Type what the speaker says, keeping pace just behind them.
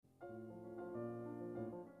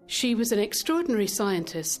She was an extraordinary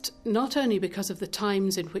scientist, not only because of the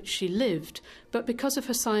times in which she lived, but because of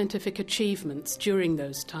her scientific achievements during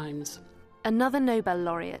those times. Another Nobel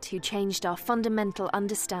laureate who changed our fundamental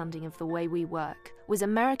understanding of the way we work was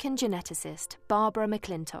American geneticist Barbara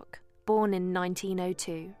McClintock, born in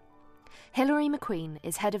 1902. Hilary MacQueen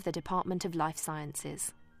is head of the Department of Life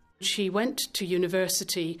Sciences. She went to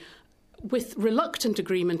university with reluctant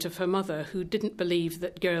agreement of her mother, who didn't believe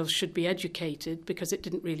that girls should be educated because it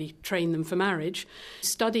didn't really train them for marriage,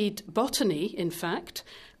 studied botany, in fact,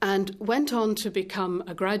 and went on to become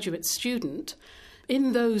a graduate student.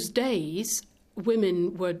 In those days,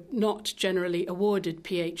 women were not generally awarded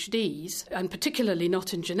PhDs, and particularly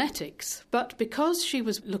not in genetics. But because she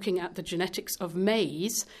was looking at the genetics of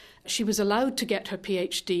maize, she was allowed to get her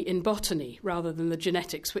PhD in botany rather than the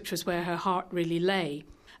genetics, which was where her heart really lay.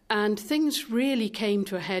 And things really came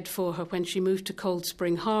to a head for her when she moved to Cold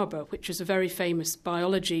Spring Harbor, which is a very famous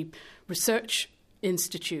biology research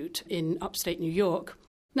institute in upstate New York.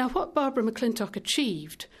 Now, what Barbara McClintock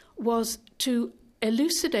achieved was to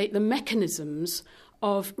elucidate the mechanisms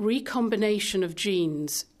of recombination of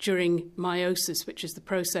genes during meiosis, which is the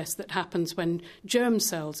process that happens when germ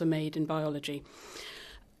cells are made in biology.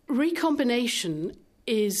 Recombination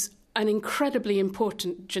is an incredibly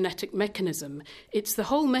important genetic mechanism. It's the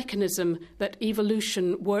whole mechanism that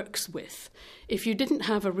evolution works with. If you didn't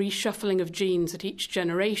have a reshuffling of genes at each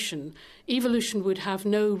generation, evolution would have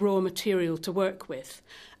no raw material to work with.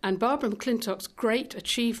 And Barbara McClintock's great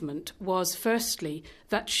achievement was, firstly,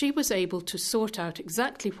 that she was able to sort out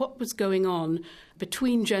exactly what was going on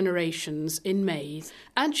between generations in maize,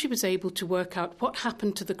 and she was able to work out what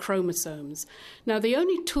happened to the chromosomes. Now, the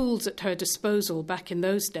only tools at her disposal back in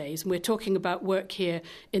those days, and we're talking about work here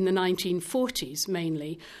in the 1940s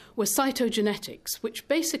mainly, were cytogenetics, which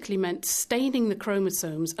basically meant staining the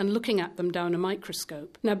chromosomes and looking at them down a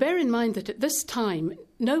microscope. Now, bear in mind that at this time,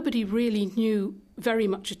 nobody really knew very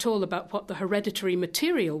much at all about what the hereditary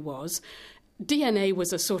material was. DNA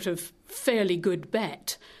was a sort of fairly good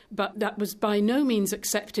bet, but that was by no means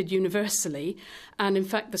accepted universally. And in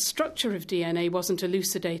fact, the structure of DNA wasn't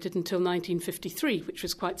elucidated until 1953, which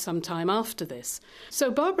was quite some time after this.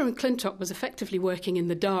 So Barbara McClintock was effectively working in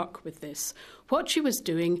the dark with this. What she was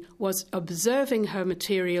doing was observing her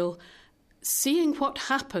material, seeing what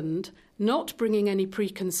happened, not bringing any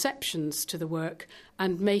preconceptions to the work,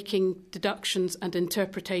 and making deductions and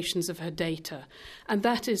interpretations of her data. And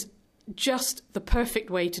that is just the perfect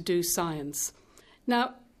way to do science.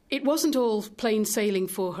 Now, it wasn't all plain sailing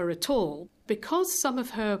for her at all. Because some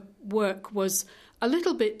of her work was a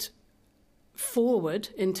little bit forward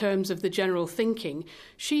in terms of the general thinking,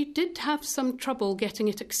 she did have some trouble getting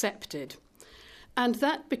it accepted. And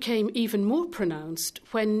that became even more pronounced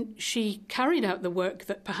when she carried out the work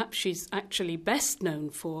that perhaps she's actually best known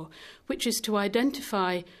for, which is to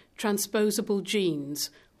identify transposable genes,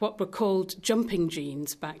 what were called jumping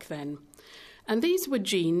genes back then. And these were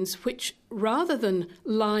genes which, rather than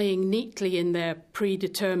lying neatly in their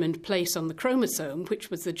predetermined place on the chromosome, which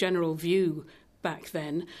was the general view back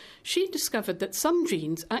then, she discovered that some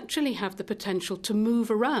genes actually have the potential to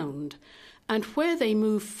move around. And where they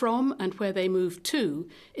move from and where they move to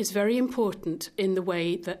is very important in the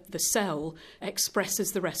way that the cell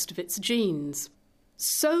expresses the rest of its genes.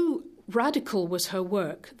 So radical was her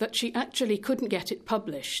work that she actually couldn't get it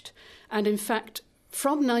published. And in fact,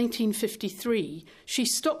 from 1953, she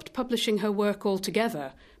stopped publishing her work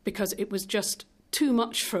altogether because it was just too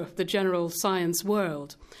much for the general science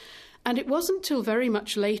world. And it wasn't till very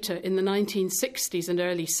much later in the 1960s and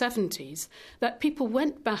early 70s that people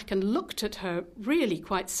went back and looked at her really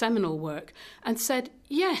quite seminal work and said,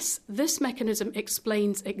 yes, this mechanism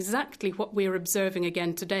explains exactly what we're observing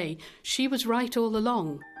again today. She was right all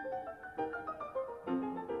along.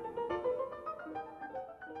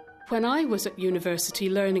 When I was at university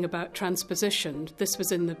learning about transposition, this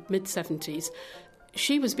was in the mid-70s,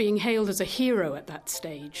 she was being hailed as a hero at that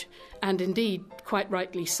stage, and indeed quite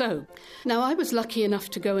rightly so. Now, I was lucky enough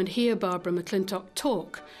to go and hear Barbara McClintock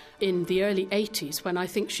talk in the early 80s, when I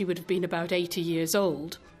think she would have been about 80 years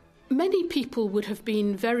old. Many people would have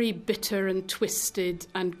been very bitter and twisted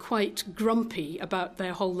and quite grumpy about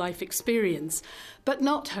their whole life experience, but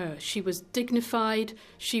not her. She was dignified,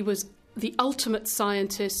 she was the ultimate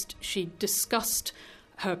scientist, she discussed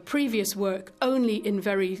her previous work only in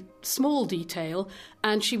very small detail,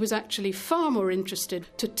 and she was actually far more interested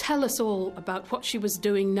to tell us all about what she was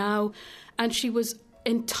doing now, and she was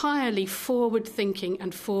entirely forward-thinking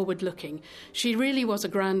and forward-looking. She really was a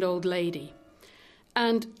grand old lady.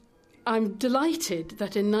 And I'm delighted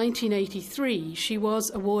that in 1983 she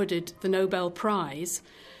was awarded the Nobel Prize,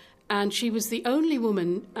 And she was the only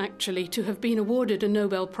woman, actually, to have been awarded a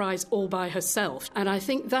Nobel Prize all by herself. And I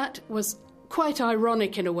think that was quite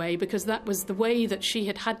ironic in a way, because that was the way that she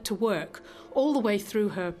had had to work all the way through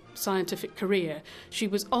her scientific career. She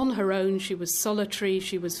was on her own, she was solitary,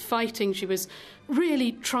 she was fighting, she was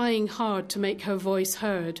really trying hard to make her voice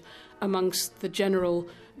heard amongst the general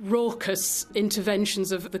raucous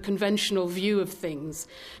interventions of the conventional view of things.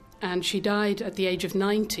 And she died at the age of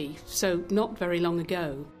 90, so not very long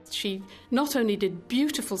ago. She not only did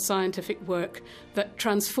beautiful scientific work that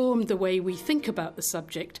transformed the way we think about the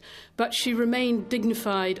subject, but she remained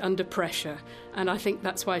dignified under pressure, and I think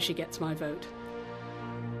that's why she gets my vote.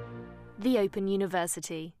 The Open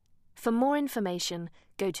University. For more information,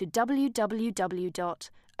 go to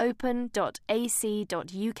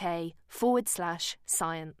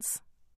www.open.ac.uk/science.